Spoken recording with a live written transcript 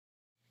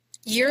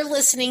You're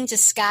listening to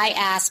Sky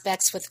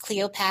Aspects with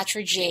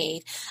Cleopatra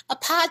Jade, a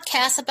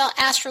podcast about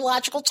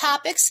astrological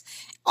topics,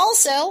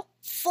 also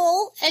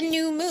full and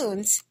new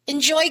moons.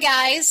 Enjoy,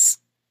 guys!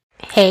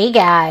 Hey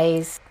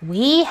guys,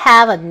 we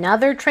have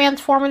another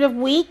transformative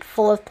week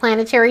full of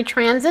planetary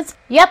transits.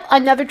 Yep,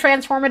 another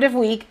transformative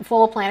week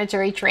full of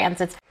planetary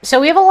transits. So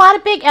we have a lot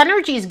of big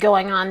energies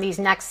going on these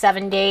next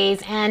 7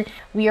 days, and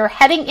we are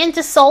heading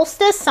into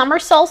solstice, summer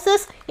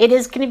solstice. It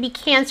is going to be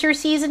Cancer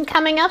season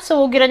coming up, so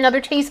we'll get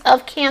another taste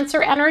of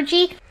Cancer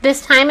energy,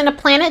 this time in a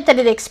planet that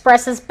it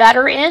expresses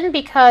better in,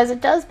 because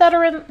it does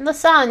better in the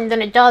sun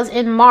than it does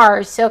in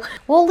Mars. So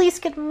we'll at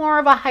least get more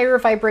of a higher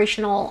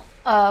vibrational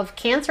of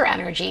Cancer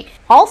energy.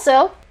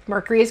 Also,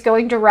 Mercury is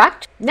going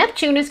direct,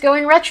 Neptune is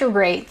going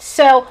retrograde.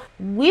 So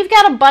we've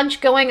got a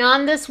bunch going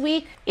on this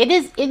week. It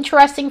is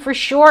interesting for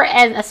sure,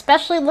 and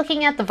especially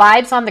looking at the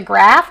vibes on the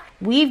graph,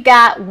 we've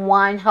got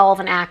one hell of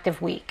an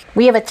active week.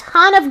 We have a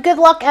ton of good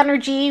luck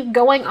energy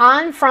going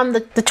on from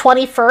the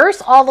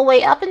 21st all the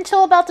way up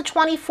until about the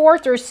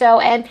 24th or so,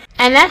 and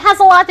that has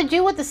a lot to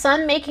do with the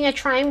sun making a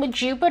trine with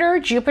Jupiter.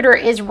 Jupiter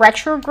is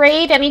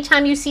retrograde.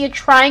 Anytime you see a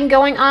trine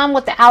going on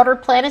with the outer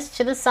planets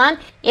to the sun,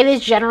 it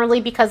is generally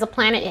because the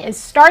planet is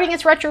starting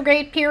its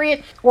retrograde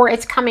period or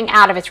it's coming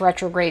out of its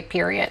retrograde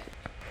period.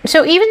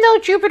 So even though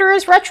Jupiter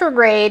is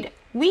retrograde,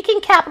 we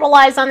can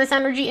capitalize on this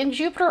energy, and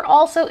Jupiter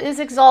also is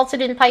exalted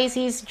in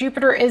Pisces.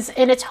 Jupiter is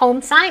in its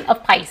home sign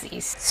of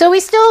Pisces. So we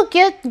still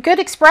get good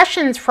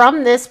expressions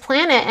from this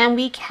planet, and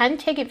we can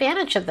take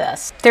advantage of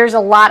this. There's a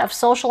lot of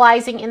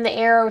socializing in the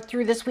air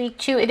through this week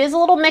too. It is a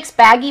little mixed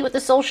baggy with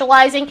the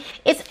socializing.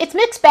 It's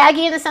mixed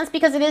baggy in the sense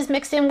because it is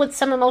mixed in with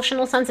some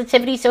emotional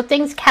sensitivity, so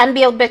things can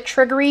be a bit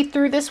triggery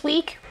through this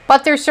week.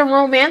 But there's some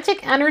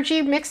romantic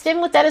energy mixed in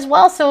with that as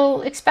well,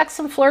 so expect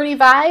some flirty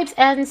vibes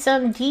and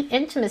some deep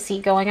intimacy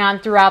going on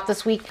throughout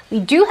this week. We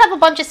do have a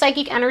bunch of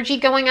psychic energy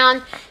going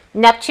on.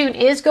 Neptune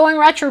is going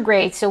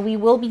retrograde, so we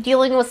will be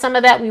dealing with some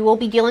of that. We'll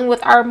be dealing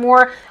with our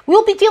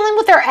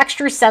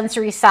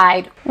extrasensory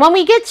side. When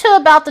we get to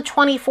about the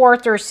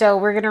 24th or so,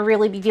 we're going to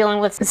really be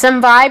dealing with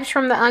some vibes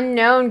from the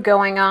unknown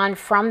going on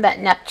from that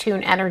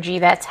Neptune energy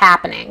that's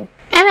happening.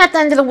 And at the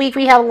end of the week,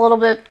 we have more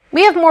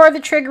of the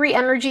triggery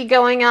energy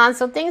going on,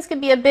 so things can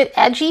be a bit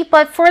edgy,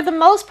 but for the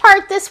most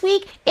part this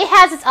week, it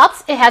has its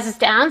ups, it has its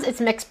downs, it's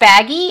mixed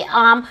baggy.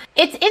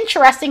 It's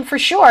interesting for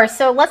sure,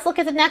 so let's look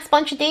at the next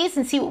bunch of days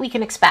and see what we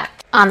can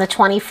expect. On the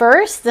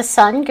 21st, the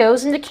sun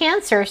goes into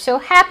Cancer, so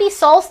happy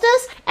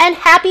solstice and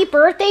happy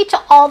birthday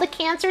to all the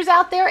Cancers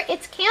out there.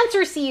 It's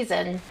Cancer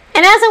season.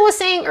 And as I was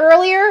saying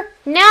earlier,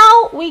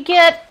 now we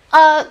get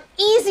a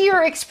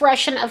easier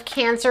expression of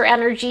Cancer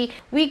energy.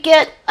 We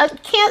get a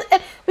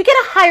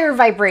higher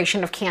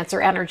vibration of Cancer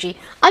energy.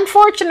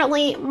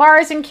 Unfortunately,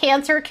 Mars in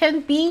Cancer can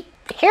be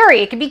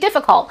hairy. It can be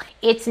difficult.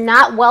 It's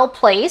not well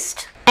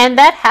placed. And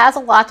that has a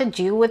lot to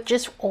do with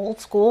just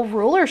old school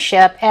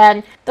rulership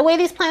and the way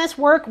these planets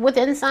work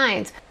within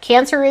signs.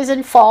 Cancer is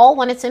in fall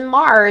when it's in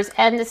Mars,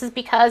 and this is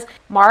because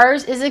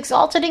Mars is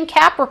exalted in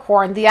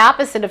Capricorn, the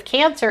opposite of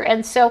Cancer.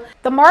 And so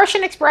the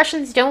Martian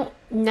expressions don't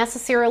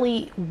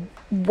necessarily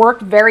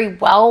work very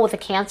well with the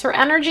Cancer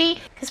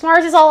energy, because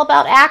Mars is all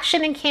about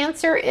action and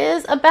Cancer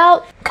is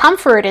about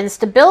comfort and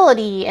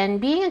stability and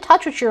being in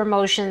touch with your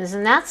emotions,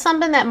 and that's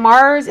something that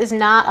Mars is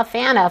not a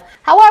fan of.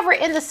 However,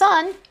 in the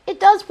sun, it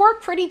does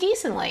work pretty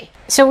decently.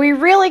 So we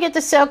really get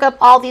to soak up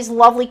all these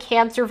lovely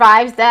Cancer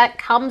vibes that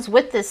comes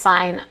with this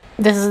sign.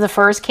 This is the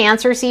first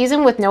Cancer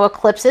season with no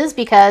eclipses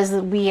because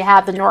we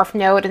have the North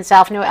Node and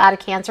South Node out of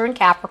Cancer and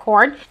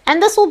Capricorn.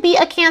 And this will be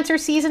a Cancer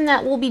season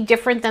that will be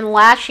different than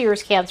last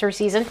year's Cancer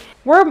season,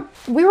 where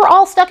we were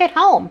all stuck at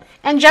home.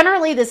 And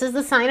generally, this is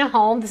the sign of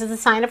home. This is the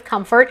sign of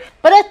comfort.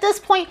 But at this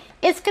point,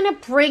 it's going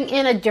to bring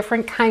in a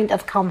different kind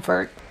of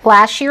comfort.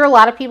 Last year, a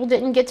lot of people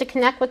didn't get to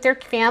connect with their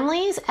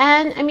families,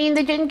 and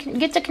they didn't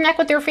get to connect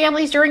with their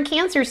families during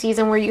Cancer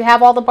season, where you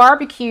have all the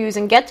barbecues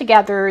and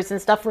get-togethers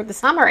and stuff for the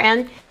summer.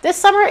 And this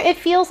summer, it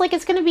feels like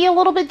it's going to be a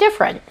little bit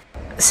different.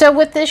 So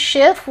with this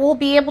shift, we'll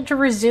be able to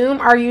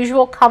resume our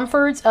usual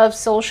comforts of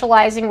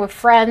socializing with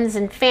friends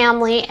and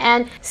family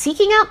and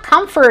seeking out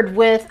comfort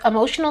with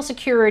emotional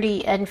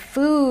security and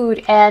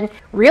food and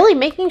really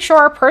making sure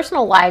our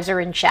personal lives are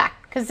in check,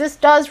 because this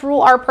does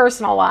rule our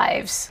personal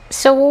lives.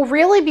 So we'll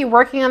really be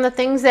working on the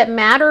things that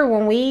matter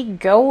when we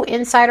go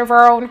inside of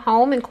our own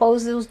home and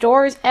close those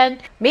doors,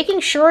 and making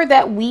sure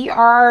that we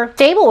are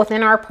stable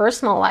within our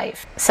personal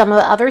life. Some of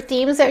the other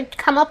themes that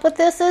come up with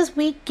this is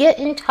we get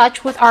in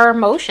touch with our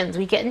emotions.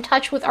 We get in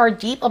touch with our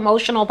deep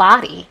emotional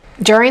body.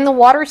 During the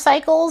water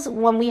cycles,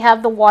 when we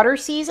have the water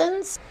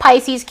seasons,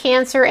 Pisces,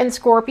 Cancer, and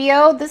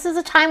Scorpio, this is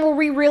a time where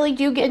we really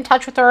do get in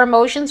touch with our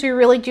emotions. We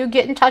really do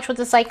get in touch with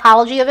the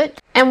psychology of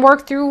it and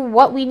work through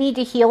what we need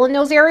to heal in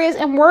those areas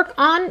and work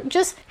on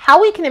just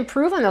how we can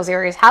improve in those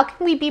areas. How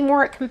can we be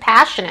more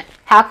compassionate?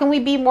 How can we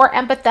be more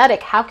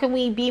empathetic? How can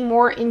we be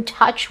more in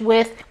touch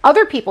with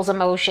other people's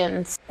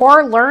emotions?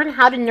 Or learn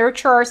how to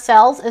nurture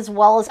ourselves as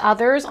well as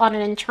others on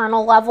an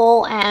internal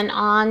level and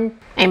on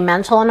a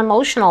mental and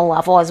emotional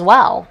level as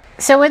well.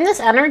 So in this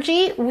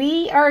energy,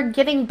 we are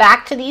getting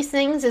back to these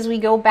things as we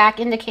go back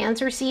into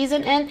Cancer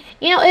season. And,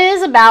 it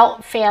is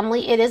about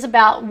family. It is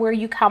about where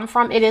you come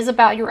from. It is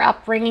about your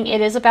upbringing.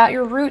 It is about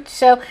your roots.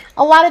 So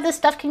a lot of this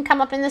stuff can come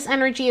up in this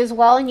energy as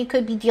well. And you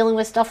could be dealing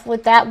with stuff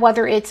with that,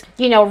 whether it's,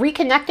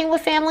 reconnecting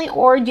with family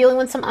or dealing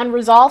with some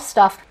unresolved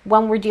stuff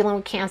when we're dealing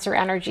with Cancer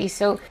energy.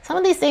 So some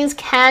of these things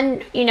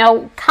can,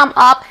 come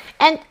up.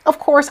 And of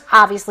course,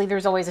 obviously,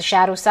 there's always a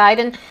shadow side.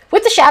 And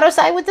with the shadow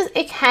side with this,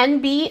 it can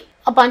be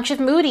a bunch of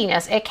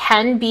moodiness. It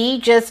can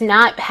be just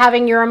not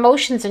having your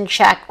emotions in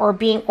check, or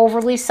being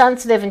overly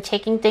sensitive and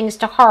taking things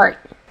to heart,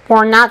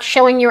 or not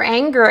showing your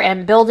anger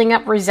and building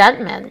up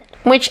resentment,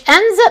 which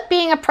ends up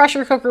being a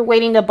pressure cooker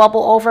waiting to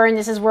bubble over. And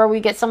this is where we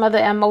get some of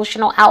the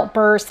emotional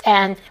outbursts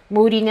and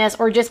moodiness,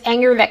 or just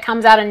anger that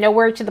comes out of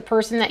nowhere to the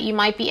person that you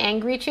might be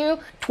angry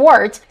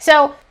towards.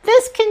 So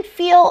this can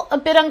feel a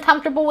bit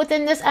uncomfortable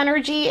within this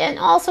energy, and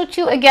also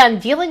too, again,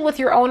 dealing with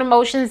your own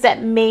emotions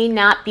that may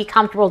not be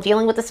comfortable,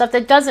 dealing with the stuff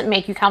that doesn't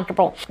make you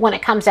comfortable when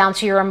it comes down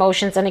to your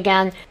emotions. And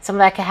again, some of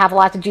that can have a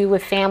lot to do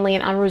with family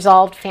and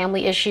unresolved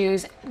family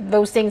issues.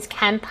 Those things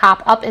can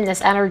pop up in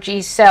this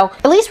energy. So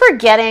at least we're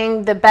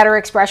getting the better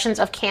expressions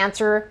of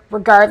Cancer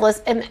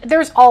regardless. And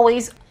there's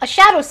always a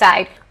shadow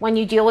side when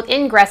you deal with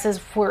ingresses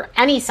for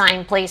any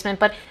sign placement,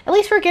 but at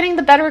least we're getting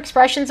the better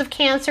expressions of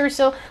Cancer.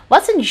 So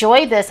let's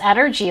enjoy this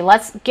energy.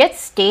 Let's get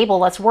stable.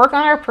 Let's work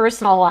on our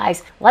personal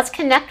lives. Let's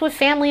connect with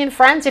family and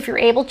friends if you're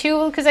able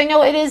to, because I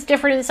know it is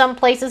different in some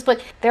places,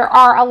 but there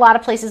are a lot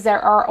of places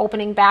that are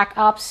opening back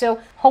up. So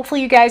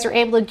hopefully you guys are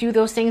able to do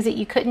those things that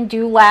you couldn't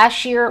do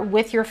last year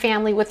with your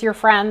family, with your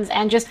friends,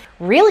 and just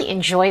really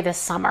enjoy this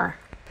summer.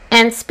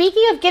 And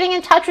speaking of getting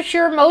in touch with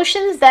your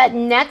emotions,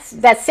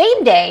 that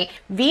same day,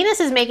 Venus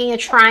is making a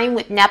trine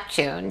with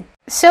Neptune.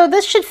 So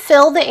this should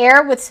fill the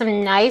air with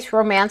some nice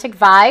romantic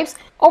vibes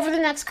over the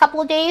next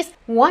couple of days.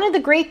 One of the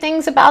great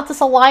things about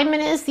this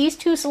alignment is these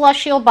two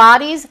celestial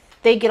bodies,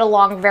 they get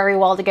along very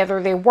well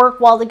together. They work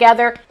well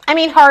together. I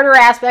mean, harder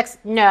aspects,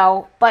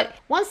 no. But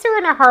once they're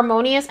in a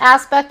harmonious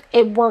aspect,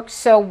 it works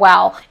so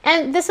well.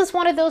 And this is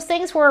one of those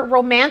things where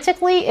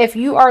romantically, if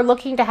you are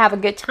looking to have a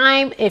good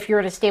time, if you're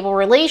in a stable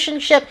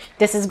relationship,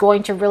 this is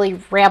going to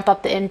really ramp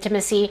up the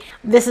intimacy.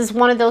 This is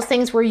one of those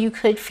things where you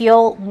could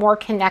feel more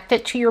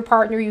connected to your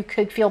partner. You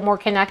could feel more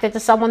connected to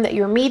someone that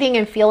you're meeting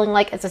and feeling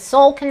like it's a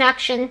soul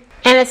connection.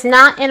 And it's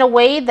not in a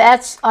way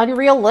that's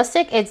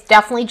unrealistic. It's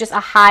definitely just a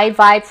high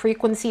vibe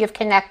frequency of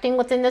connecting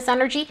within this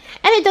energy.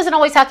 And it doesn't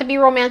always have to be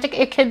romantic.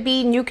 It could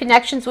be new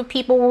connections with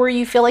people where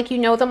you feel like you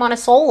know them on a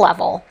soul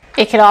level.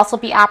 It could also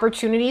be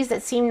opportunities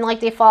that seem like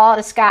they fall out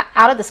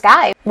of the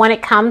sky. When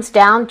it comes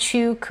down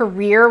to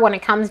career, when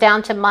it comes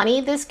down to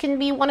money, this can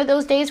be one of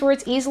those days where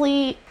it's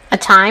easily a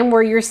time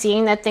where you're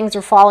seeing that things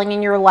are falling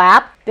in your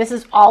lap. This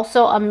is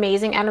also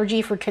amazing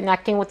energy for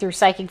connecting with your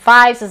psychic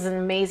vibes. This is an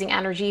amazing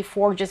energy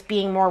for just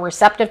being more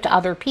receptive to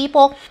other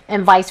people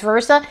and vice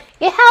versa.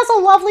 It has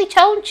a lovely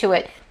tone to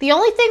it. The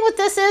only thing with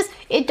this is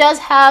it does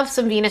have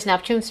some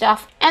Venus-Neptune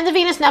stuff. And the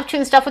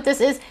Venus-Neptune stuff with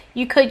this is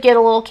you could get a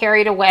little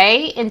carried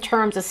away in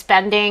terms of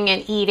spending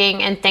and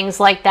eating and things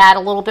like that. A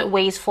little bit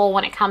wasteful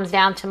when it comes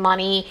down to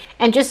money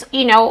and just,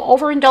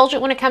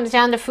 overindulgent when it comes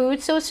down to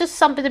food. So it's just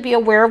something to be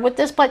aware of with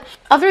this. But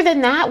other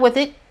than that, with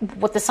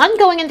the sun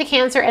going into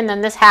Cancer and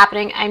then this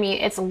happening, I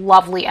mean, it's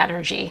lovely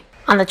energy.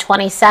 On the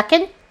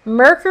 22nd,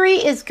 Mercury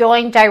is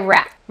going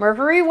direct.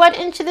 Mercury went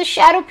into the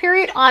shadow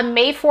period on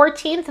May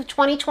 14th of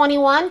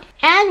 2021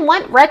 and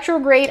went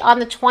retrograde on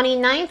the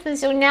 29th. And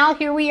so now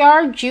here we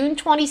are, June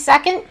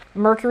 22nd.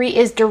 Mercury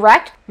is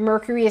direct.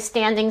 Mercury is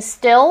standing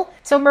still.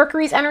 So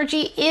Mercury's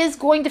energy is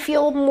going to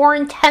feel more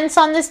intense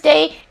on this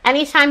day.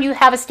 Anytime you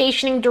have a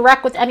stationing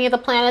direct with any of the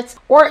planets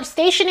or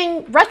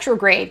stationing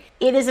retrograde,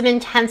 it is an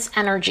intense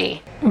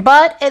energy.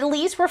 But at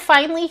least we're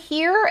finally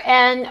here,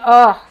 and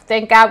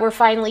thank God we're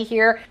finally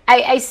here.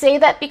 I say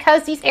that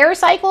because these air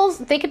cycles,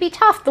 they could be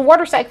tough. The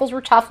water cycles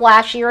were tough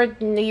last year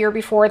and the year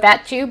before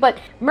that too, but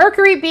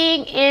Mercury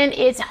being in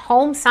its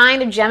home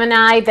sign of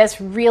Gemini,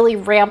 that's really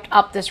ramped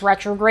up this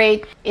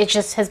retrograde. It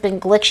just has been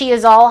glitchy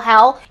as all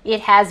hell. It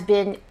has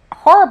been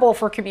horrible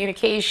for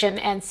communication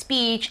and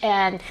speech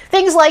and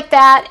things like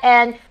that.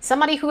 And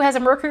somebody who has a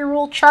Mercury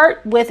ruled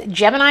chart with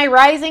Gemini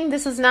rising,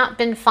 this has not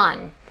been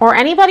fun. Or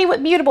anybody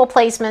with mutable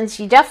placements,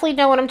 you definitely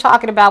know what I'm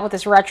talking about with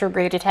this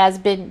retrograde. It has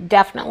been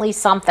definitely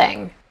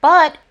something.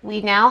 But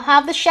we now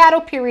have the shadow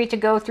period to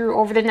go through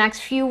over the next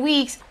few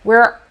weeks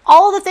where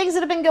all the things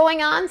that have been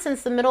going on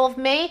since the middle of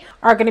May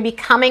are going to be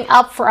coming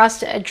up for us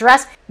to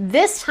address.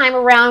 This time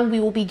around, we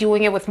will be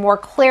doing it with more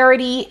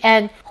clarity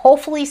and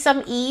hopefully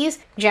some ease.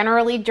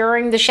 Generally,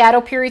 during the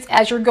shadow periods,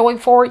 as you're going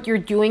forward, you're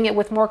doing it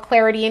with more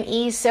clarity and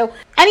ease. So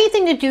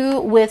anything to do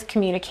with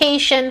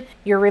communication,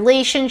 your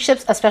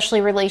relationships,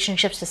 especially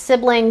relationships to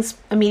siblings,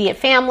 immediate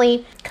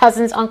family,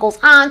 cousins, uncles,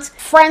 aunts,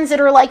 friends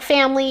that are like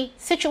family,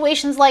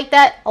 situations like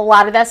that, a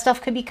lot of that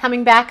stuff could be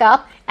coming back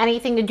up.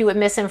 Anything to do with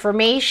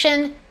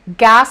misinformation,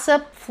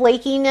 gossip,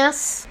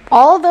 flakiness.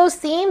 All of those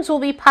themes will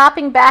be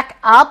popping back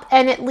up,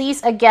 and at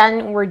least,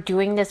 again, we're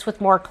doing this with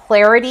more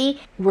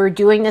clarity. We're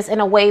doing this in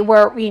a way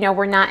where, you know,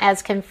 we're not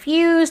as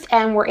confused,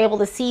 and we're able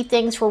to see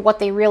things for what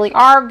they really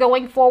are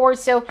going forward.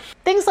 So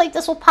things like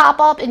this will pop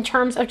up in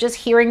terms of just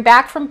hearing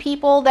back from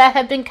people that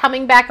have been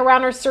coming back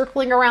around or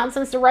circling around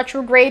since the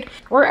retrograde,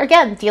 or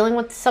again, dealing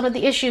with some of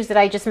the issues that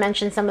I just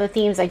mentioned, some of the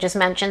themes I just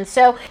mentioned.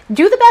 So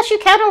do the best you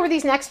can over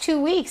these next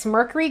 2 weeks.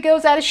 Mercury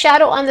goes out of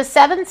shadow on the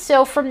 7th,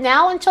 so from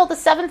now until the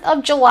 7th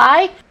of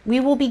July, we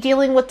will be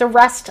dealing with the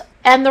rest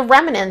and the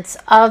remnants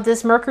of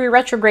this Mercury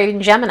retrograde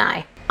in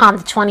Gemini. On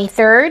the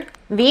 23rd,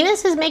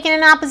 Venus is making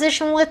an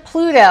opposition with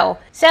Pluto.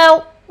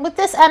 So with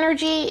this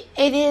energy,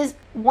 it is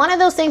one of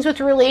those things with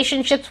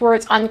relationships where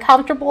it's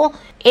uncomfortable.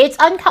 It's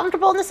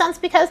uncomfortable in the sense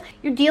because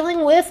you're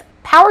dealing with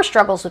power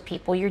struggles with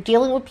people. You're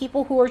dealing with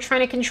people who are trying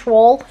to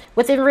control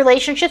within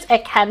relationships.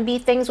 It can be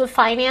things with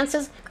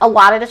finances. A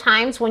lot of the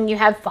times when you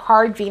have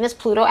hard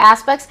Venus-Pluto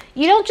aspects,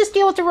 you don't just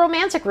deal with the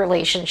romantic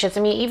relationships.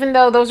 I mean, even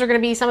though those are going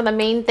to be some of the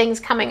main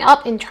things coming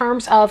up in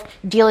terms of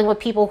dealing with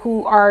people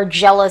who are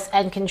jealous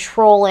and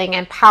controlling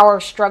and power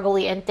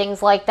struggly and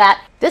things like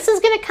that, this is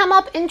going to come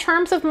up in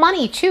terms of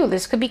money too.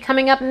 This could be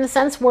coming up in the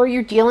sense where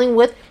you're dealing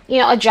with, you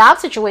know, a job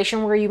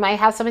situation where you might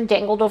have something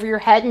dangled over your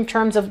head in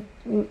terms of,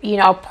 you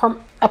know,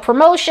 a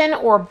promotion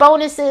or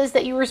bonuses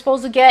that you were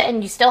supposed to get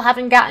and you still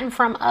haven't gotten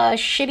from a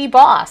shitty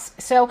boss.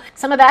 So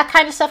some of that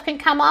kind of stuff can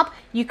come up.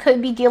 You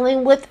could be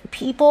dealing with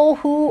people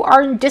who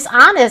are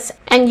dishonest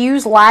and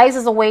use lies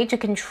as a way to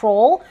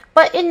control.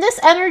 But in this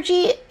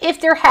energy,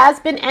 if there has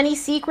been any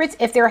secrets,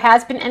 if there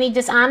has been any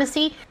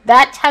dishonesty,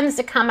 that tends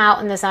to come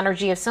out in this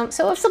energy.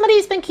 So if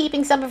somebody's been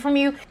keeping something from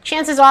you,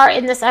 chances are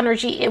in this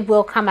energy, it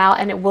will come out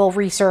and it will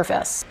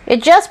resurface.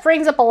 It just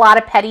brings up a lot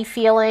of petty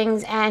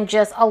feelings and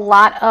just a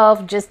lot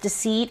of just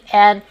deceit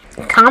and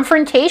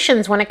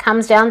confrontations when it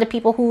comes down to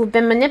people who have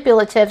been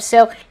manipulative.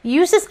 So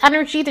use this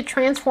energy to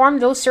transform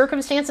those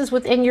circumstances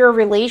within your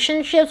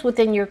relationships,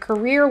 within your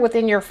career,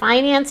 within your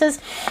finances,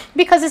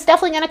 because it's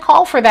definitely going to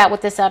call for that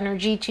with this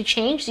energy to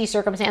change these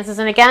circumstances.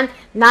 And again,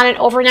 not an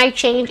overnight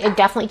change. It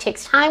definitely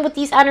takes time with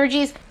these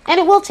energies, and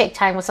it will take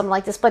time with something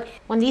like this. But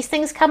when these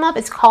things come up,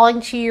 it's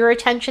calling to your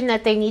attention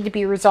that they need to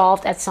be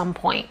resolved at some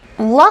point.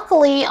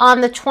 Luckily,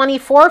 on the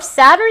 24th,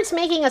 Saturn's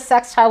making a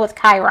sextile with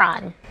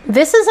Chiron.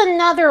 This is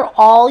another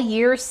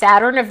all-year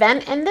Saturn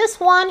event, and this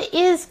one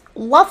is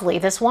lovely.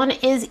 This one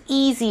is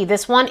easy.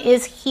 This one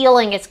is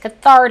healing. It's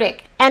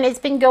cathartic. And it's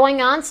been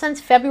going on since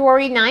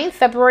February 9th.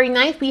 February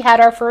 9th, we had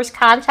our first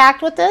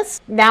contact with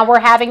this. Now we're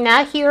having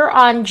that here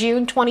on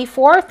June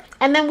 24th.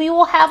 And then we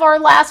will have our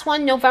last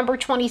one November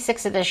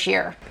 26th of this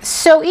year.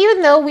 So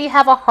even though we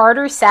have a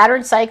harder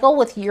Saturn cycle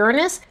with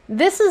Uranus,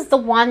 this is the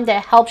one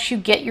that helps you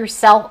get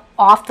yourself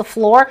off the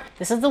floor.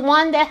 This is the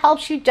one that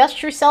helps you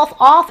dust yourself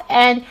off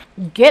and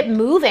get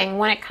moving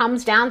when it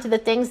comes down to the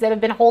things that have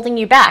been holding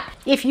you back.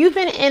 If you've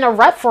been in a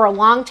rut for a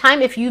long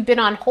time, if you've been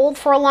on hold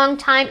for a long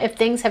time, if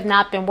things have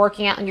not been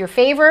working out in your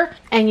favor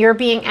and you're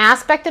being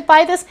aspected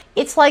by this,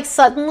 it's like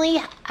suddenly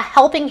a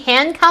helping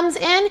hand comes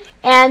in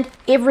and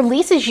it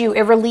releases you.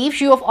 It relieves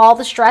you of all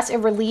the stress. It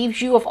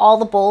relieves you of all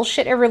the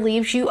bullshit. It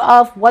relieves you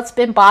of what's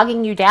been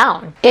bogging you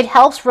down. It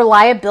helps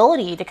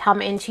reliability to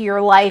come into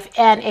your life,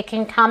 and it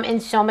can come in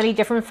so many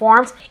different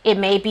forms. It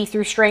may be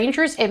through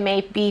strangers. It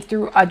may be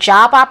through a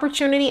job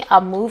opportunity, a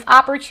move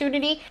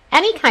opportunity,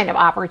 any kind of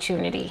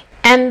opportunity.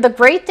 And the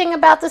great thing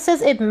about this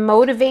is it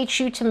motivates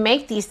you to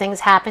make these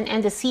things happen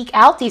and to seek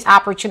out these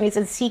opportunities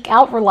and seek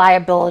out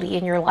reliability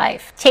in your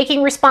life.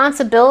 Taking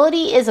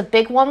responsibility is a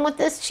big one with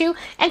this too.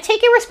 And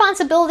taking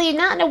responsibility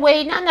not in a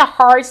way, not in a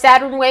hard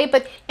Saturn way,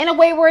 but in a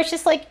way where it's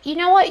just like, you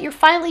know what, you're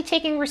finally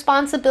taking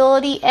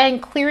responsibility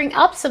and clearing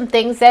up some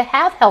things that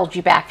have held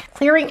you back.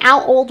 Clearing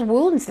out old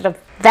wounds that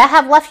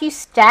have left you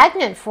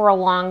stagnant for a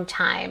long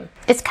time.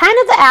 It's kind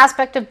of the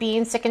aspect of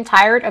being sick and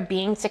tired,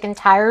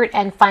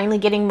 and finally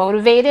getting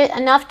motivated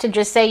enough to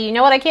just say, you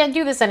know what, I can't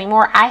do this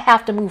anymore. I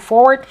have to move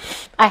forward.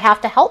 I have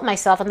to help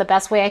myself in the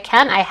best way I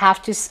can. I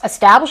have to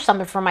establish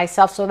something for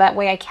myself so that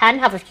way I can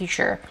have a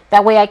future.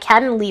 That way I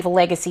can leave a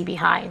legacy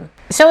behind.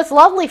 So it's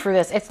lovely for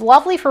this. It's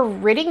lovely for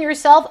ridding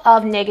yourself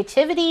of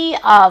negativity,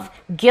 of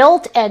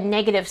guilt and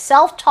negative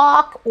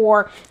self-talk,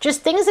 or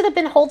just things that have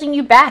been holding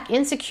you back,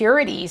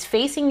 insecurities,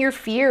 facing your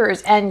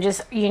fears, and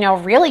just, you know,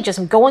 really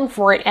just going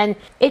for it and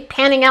it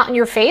panning out in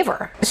your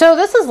favor. So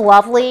this is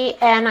lovely,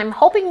 and I'm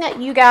hoping that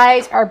you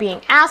guys are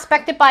being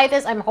aspected by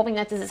this. I'm hoping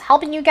that this is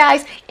helping you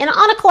guys. And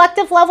on a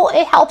collective level,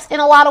 it helps in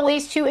a lot of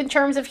ways too in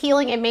terms of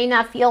healing. It may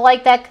not feel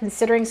like that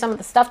considering some of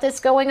the stuff that's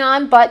going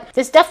on, but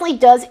this definitely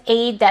does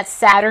aid that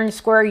Saturn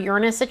square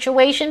Uranus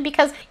situation,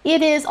 because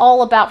it is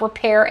all about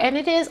repair, and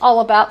it is all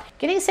about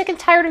getting sick and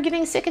tired of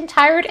getting sick and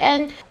tired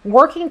and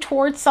working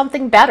towards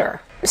something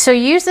better. So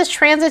use this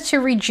transit to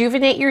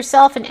rejuvenate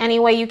yourself in any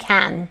way you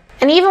can.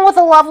 And even with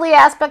a lovely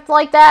aspect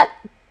like that,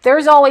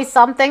 there's always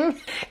something.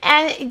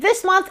 And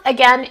this month,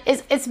 again,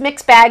 it's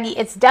mixed baggy.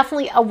 It's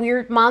definitely a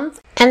weird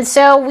month. And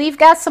so we've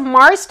got some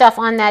Mars stuff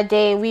on that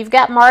day. We've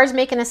got Mars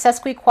making a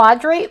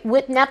sesquiquadrate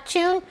with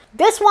Neptune.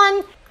 This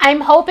one, I'm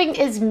hoping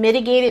is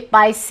mitigated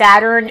by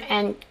Saturn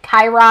and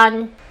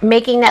Chiron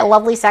making that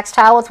lovely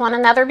sextile with one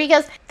another,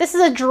 because this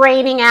is a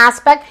draining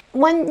aspect.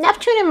 When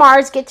Neptune and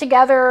Mars get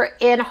together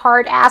in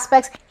hard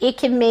aspects, it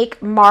can make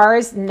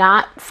Mars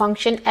not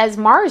function as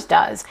Mars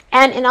does.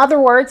 And in other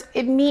words,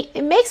 it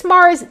makes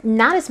Mars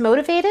not as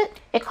motivated.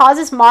 It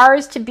causes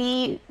Mars to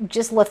be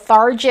just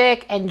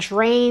lethargic and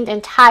drained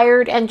and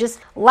tired and just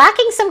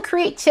lacking some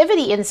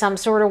creativity in some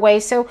sort of way.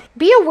 So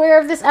be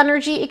aware of this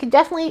energy. It could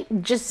definitely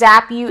just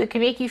zap you. It can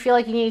make you feel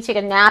like you need to take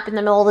a nap in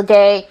the middle of the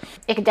day.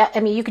 It could,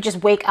 you could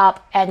just wake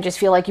up and just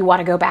feel like you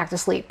want to go back to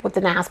sleep with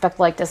an aspect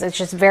like this. It's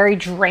just very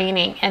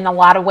draining in a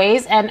lot of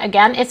ways. And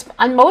again, it's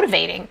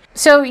unmotivating.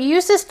 So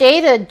use this day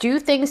to do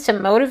things to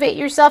motivate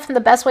yourself in the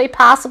best way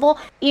possible.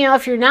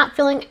 If you're not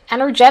feeling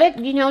energetic,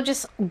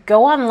 just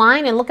go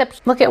online and look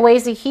at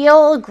ways to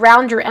heal,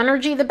 ground your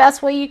energy the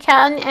best way you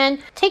can, and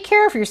take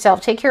care of yourself,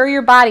 take care of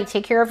your body,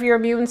 take care of your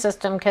immune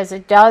system, because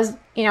it does,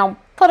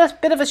 put a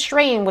bit of a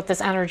strain with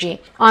this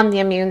energy on the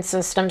immune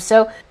system.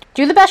 So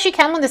do the best you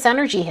can when this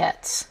energy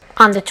hits.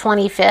 On the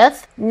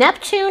 25th,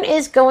 Neptune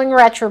is going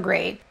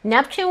retrograde.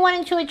 Neptune went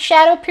into its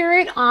shadow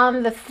period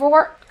on the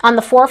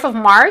 4th of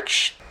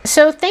March.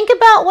 So think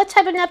about what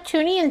type of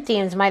Neptunian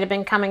themes might have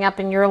been coming up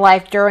in your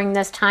life during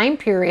this time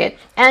period.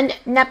 And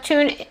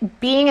Neptune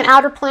being an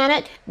outer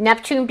planet,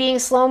 Neptune being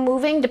slow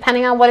moving,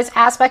 depending on what it's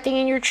aspecting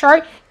in your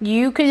chart,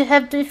 you could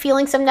have been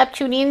feeling some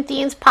Neptunian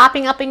themes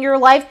popping up in your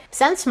life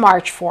since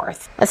March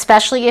 4th.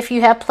 Especially if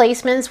you have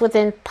placements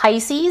within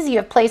Pisces, you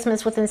have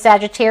placements within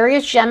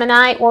Sagittarius,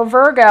 Gemini, or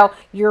Virgo,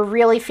 you're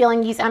really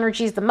feeling these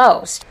energies the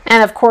most.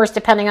 And of course,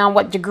 depending on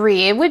what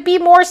degree, it would be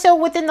more so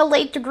within the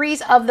late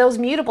degrees of those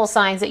mutable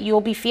signs that you will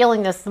be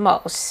feeling this the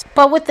most.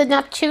 But with the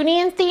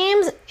Neptunian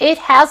themes, it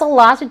has a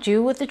lot to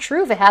do with the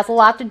truth. It has a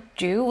lot to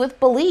do with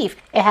belief.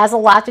 It has a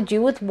lot to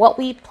do with what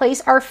we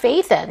place our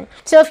faith in.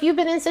 So if you've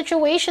been in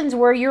situations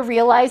where you're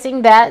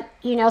realizing that,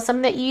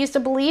 something that you used to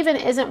believe in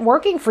isn't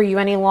working for you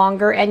any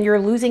longer and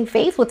you're losing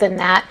faith within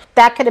that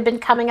could have been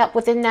coming up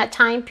within that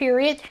time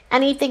period.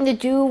 Anything to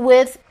do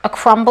with a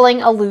crumbling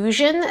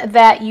illusion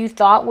that you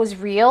thought was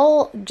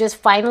real, just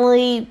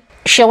finally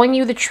showing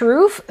you the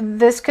truth.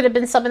 This could have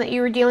been something that you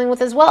were dealing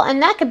with as well.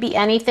 And that could be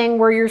anything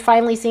where you're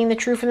finally seeing the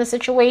truth in a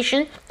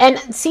situation. And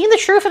seeing the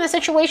truth in a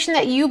situation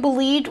that you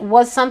believed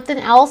was something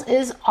else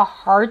is a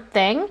hard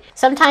thing.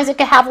 Sometimes it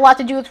could have a lot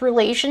to do with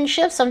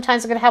relationships.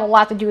 Sometimes it could have a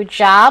lot to do with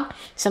job.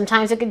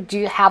 Sometimes it could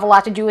have a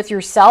lot to do with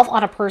yourself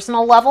on a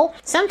personal level.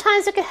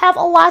 Sometimes it could have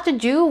a lot to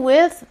do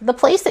with the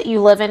place that you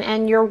live in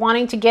and you're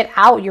wanting to get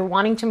out. You're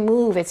wanting to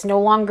move. It's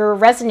no longer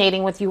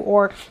resonating with you,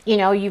 or,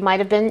 you might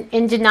have been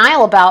in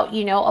denial about,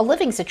 a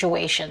living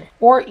situation,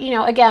 or,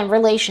 again,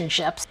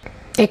 relationships.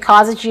 It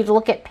causes you to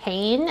look at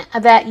pain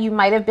that you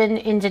might have been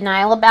in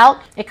denial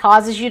about. It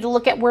causes you to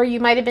look at where you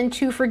might have been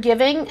too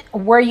forgiving,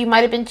 where you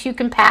might have been too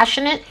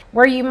compassionate,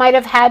 where you might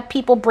have had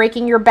people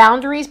breaking your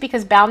boundaries,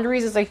 because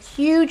boundaries is a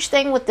huge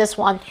thing with this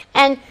one.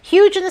 And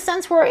huge in the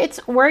sense where it's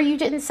where you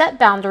didn't set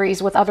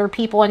boundaries with other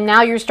people, and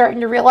now you're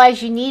starting to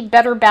realize you need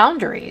better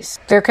boundaries.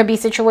 There could be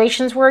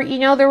situations where,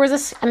 there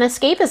was an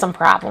escapism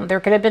problem.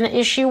 There could have been an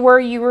issue where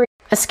you were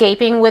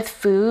escaping with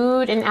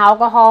food and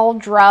alcohol,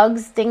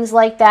 drugs, things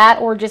like that,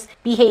 or just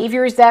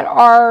behaviors that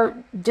are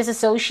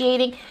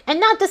disassociating, and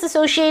not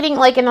disassociating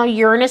like in a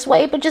Uranus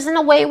way, but just in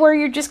a way where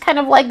you're just kind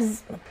of like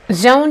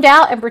zoned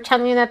out and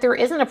pretending that there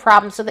isn't a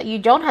problem so that you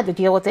don't have to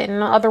deal with it. In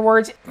other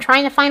words,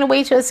 trying to find a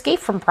way to escape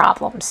from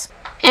problems.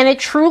 And it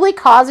truly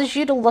causes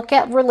you to look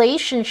at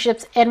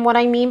relationships. And what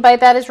I mean by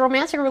that is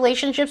romantic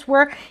relationships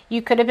where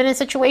you could have been in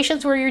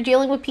situations where you're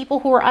dealing with people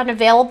who are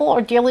unavailable,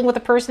 or dealing with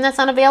a person that's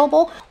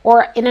unavailable,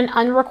 or in an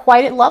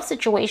unrequited love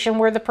situation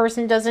where the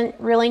person doesn't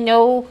really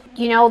know,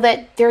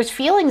 that there's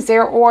feelings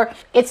there, or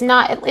it's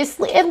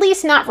at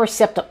least not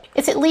reciprocal.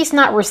 It's at least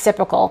not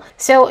reciprocal.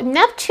 So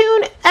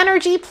Neptune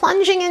energy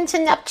plunging into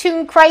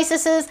Neptune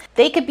crises,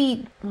 they could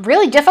be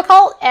really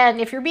difficult.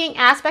 And if you're being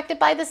aspected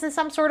by this in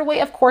some sort of way,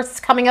 of course, it's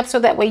coming up so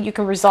that way you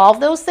can resolve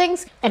those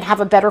things and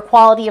have a better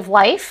quality of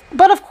life.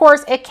 But of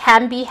course, it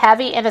can be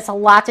heavy and it's a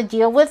lot to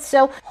deal with.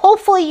 So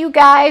hopefully you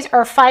guys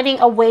are finding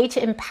a way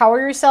to empower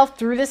yourself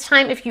through this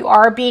time if you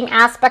are being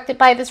aspected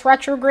by this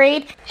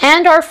retrograde,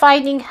 and are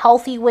finding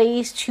healthy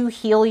ways to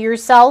heal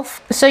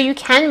yourself so you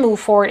can move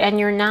forward and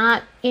you're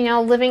not,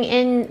 living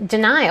in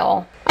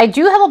denial. I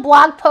do have a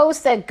blog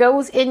post that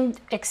goes in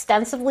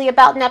extensively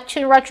about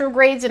Neptune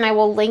retrogrades, and I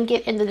will link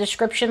it in the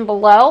description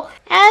below.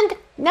 And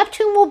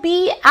Neptune will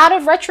be out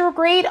of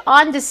retrograde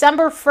on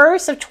December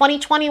 1st of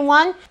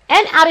 2021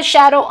 and out of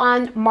shadow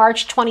on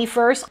March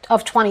 21st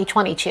of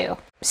 2022.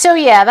 So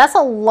yeah, that's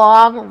a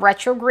long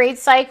retrograde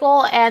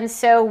cycle, and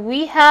so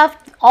we have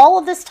all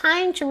of this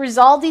time to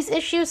resolve these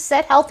issues,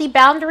 set healthy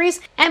boundaries,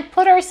 and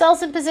put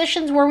ourselves in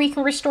positions where we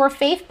can restore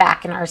faith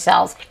back in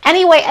ourselves.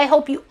 Anyway, I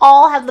hope you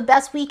all have the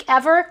best week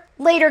ever.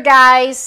 Later, guys.